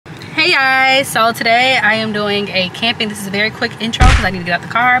Hey guys, so today I am doing a camping. This is a very quick intro because I need to get out the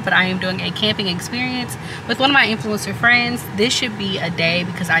car, but I am doing a camping experience with one of my influencer friends. This should be a day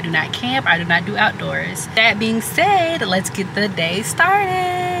because I do not camp, I do not do outdoors. That being said, let's get the day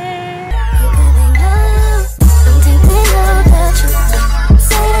started.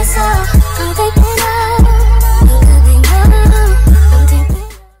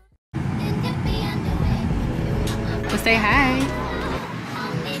 Well, say hi.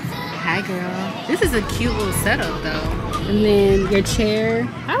 Hi girl. This is a cute little setup though. And then your chair.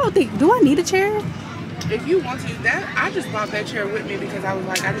 I don't think, do I need a chair? If you want to, that I just brought that chair with me because I was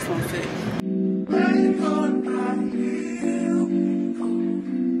like, I just want to sit. I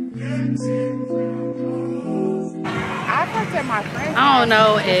looked at my friends. I don't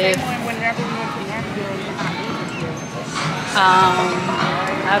know if whenever we went to Homegirl, I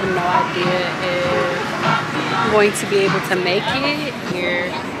have no idea if I'm going to be able to make it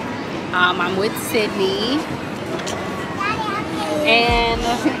here. I'm with Sydney and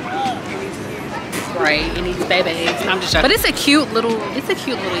right, and these babies. I'm just joking. But it's a cute little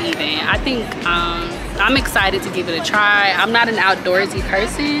event. I think I'm excited to give it a try. I'm not an outdoorsy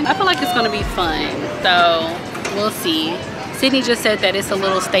person. I feel like it's gonna be fun, so we'll see. Sydney just said that it's a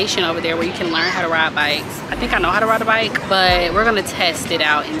little station over there where you can learn how to ride bikes. I think I know how to ride a bike, but we're gonna test it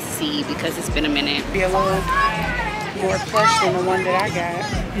out and see because it's been a minute. Be a little more plush than the one that I got.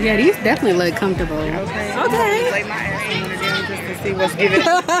 Yeah, these definitely look comfortable. Okay. Okay. Lay my ass down just to see what's given.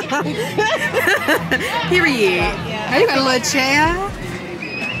 Period. Oh, you got a little chair.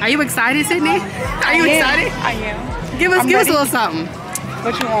 Are you excited, Sydney? Are you excited? I am. Give us a little something.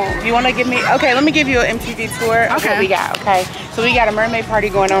 What you want? You want to give me? Okay, let me give you an MTV tour. Okay. What we got? Okay, so we got a mermaid party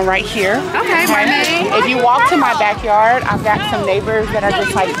going on right here. Okay, mermaid. If you walk to my backyard, I've got some neighbors that are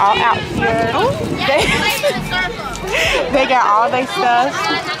just like all out here. They got all their stuff.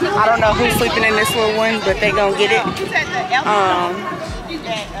 I don't know who's sleeping in this little one, but they gonna get it.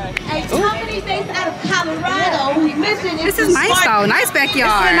 This is nice though. Nice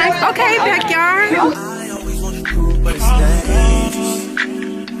backyard. Okay, backyard.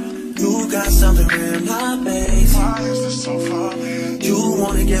 You got something in my face. You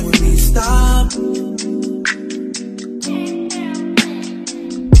wanna get with me? Stop.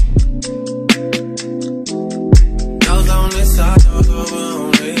 Y'all on this side, y'all over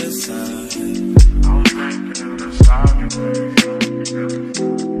on this side.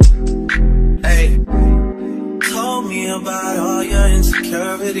 Hey, told me about all your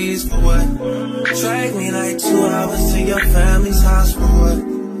insecurities for what? Drag me like 2 hours to your family's house for what?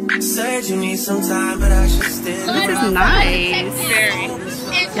 Said you need some time, but I should still. This is nice.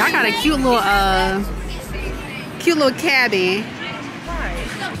 Y'all got a cute little cabin.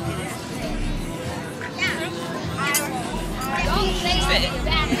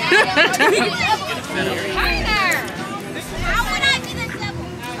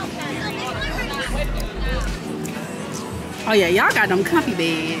 Oh yeah, y'all got them comfy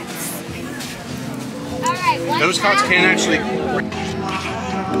beds. Those cots can actually.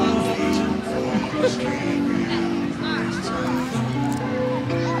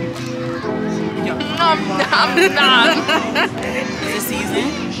 I'm done. Is it season?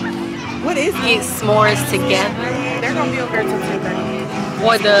 What is it? Eat s'mores together. They're gonna be over there till 10:30.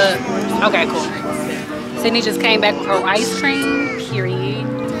 Or the, okay, cool. Sydney just came back with her ice cream, period.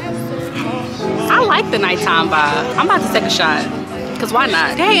 I like the nighttime vibe. I'm about to take a shot. Cause why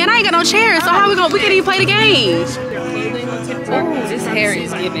not? Hey, and I ain't got no chair, so how we can't even play the game. Ooh, this hair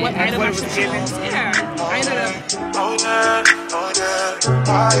is giving. What was given? Yeah.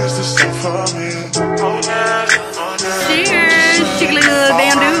 Cheers, chickly little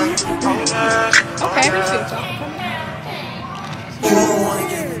damn dude. Okay,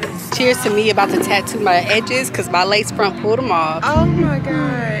 cheers to me about to tattoo my edges because my lace front pulled them off. Oh my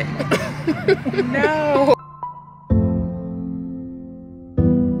god. No.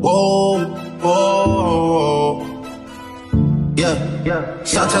 Whoa, whoa, yeah.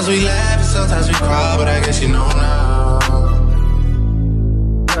 Sometimes we laugh and sometimes we cry, but I guess you know now,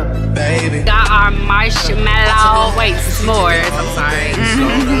 baby. Got our marshmallow, wait, s'mores, I'm sorry.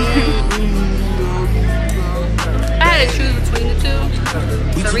 I had to choose between the two.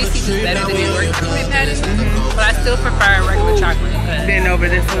 The Reese's is better than the Oreo patty, but I still prefer regular chocolate. Then over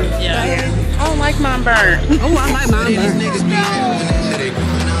this one. Yeah. I don't like mine burnt. Oh, I like mine burnt.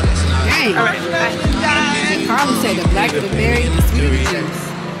 Dang. All right. Carly said the black of the berry, the sweet of the juice.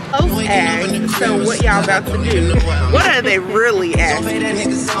 Host asked, so what y'all about to do? What are they really asking?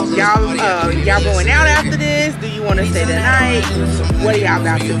 Y'all going out after this? Do you want to stay the night? What are y'all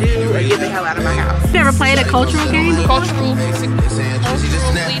about to do? Or get the hell out of my house? You ever played a cultural game? Culturally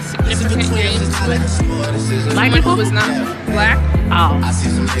significant different games with Like someone who was not black. Oh, I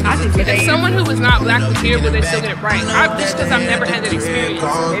think If someone who was not black was here, would they still get it right? Just because I've never had that experience.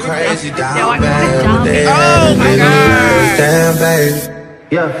 oh my my god. Damn, baby.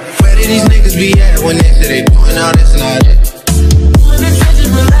 Yeah. Where did these niggas be at when they say they doing all this and all that? When the trenches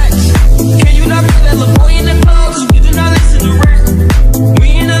relax, can you not put that little boy in the club? Cause we do not listen to rap.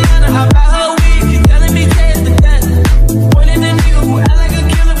 We in Atlanta, how about her week? You telling me K is the death. One of them niggas who act like a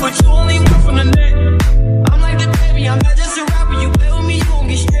killer, but you only work from the neck. I'm like the baby, I'm not just a rapper. You play with me, you gon'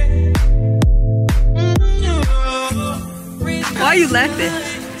 get stripped. Why are you laughing?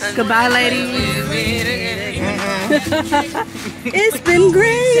 Goodbye, ladies. It's been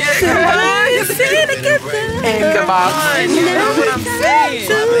great to see together. And goodbye. Now it's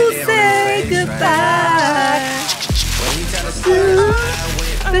time to say goodbye.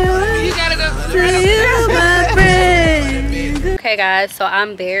 You gotta go. To you, my friend. Okay guys, so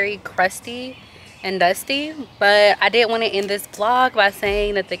I'm very crusty and dusty, but I did want to end this vlog by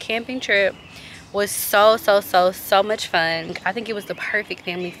saying that the camping trip was so much fun. I think it was the perfect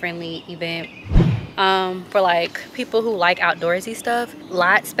family friendly event for like people who like outdoorsy stuff.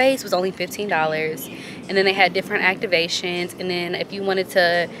 Lot space was only $15, and then they had different activations, and then if you wanted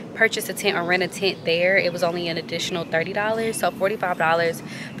to purchase a tent or rent a tent there, it was only an additional $30, so $45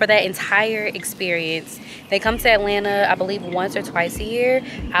 for that entire experience. They come to Atlanta, I believe, once or twice a year.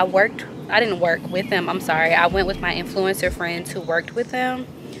 I didn't work with them, I'm sorry. I went with my influencer friends who worked with them.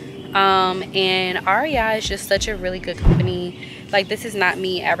 And REI is just such a really good company. Like, this is not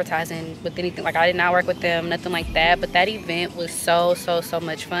me advertising with anything, like I did not work with them, nothing like that, but that event was so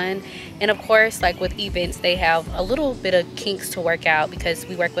much fun. And of course, like with events, they have a little bit of kinks to work out because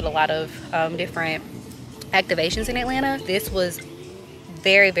we work with a lot of different activations in Atlanta. This was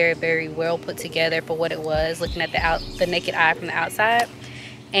very well put together for what it was, looking at the naked eye from the outside.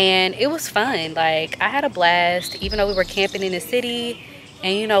 And it was fun. Like, I had a blast, even though we were camping in the city.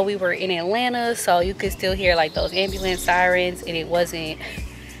 And you know, we were in Atlanta, so you could still hear like those ambulance sirens, and it wasn't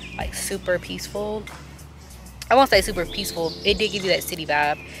like super peaceful. I won't say super peaceful, it did give you that city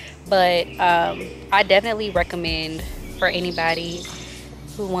vibe, but I definitely recommend for anybody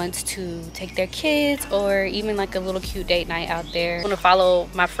who wants to take their kids or even like a little cute date night out there. I want to follow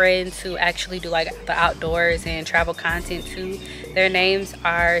my friends who actually do like the outdoors and travel content too. Their names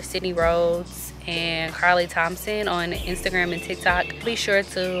are Sydney Rhodes and Carly Thompson on Instagram and TikTok. Be sure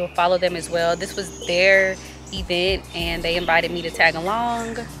to follow them as well. This was their event and they invited me to tag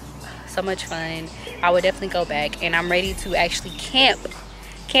along. So much fun. I would definitely go back, and I'm ready to actually camp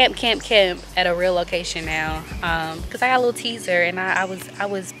at a real location now, because I got a little teaser, and I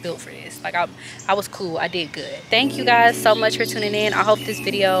was built for this. Like, I was cool. I did good. Thank you guys so much for tuning in. I hope this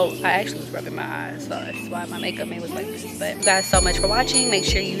video, I actually was rubbing my eyes, so that's why my makeup man was like this. But you guys so much for watching. Make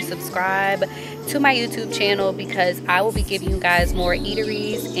sure you subscribe to my YouTube channel, because I will be giving you guys more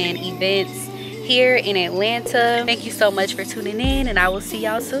eateries and events here in Atlanta. Thank you so much for tuning in, and I will see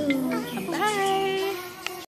y'all soon.